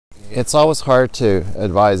It's always hard to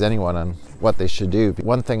advise anyone on what they should do.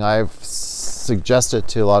 One thing I've suggested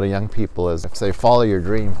to a lot of young people is, say, follow your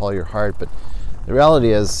dream, follow your heart, but the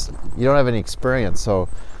reality is you don't have any experience, so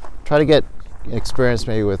try to get experience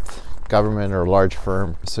maybe with government or a large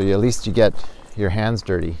firm, so at least you get your hands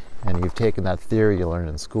dirty and you've taken that theory you learned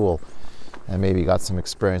in school and maybe got some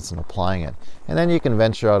experience in applying it, and then you can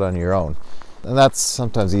venture out on your own. And that's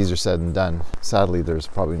sometimes easier said than done. Sadly, there's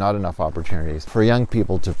probably not enough opportunities for young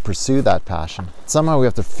people to pursue that passion. Somehow we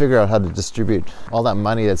have to figure out how to distribute all that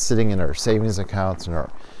money that's sitting in our savings accounts and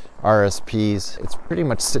our RSPs. It's pretty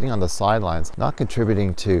much sitting on the sidelines, not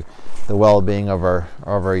contributing to the well-being of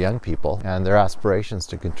our young people and their aspirations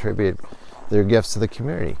to contribute their gifts to the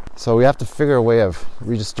community. So we have to figure a way of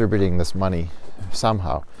redistributing this money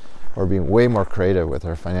somehow, or being way more creative with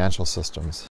our financial systems.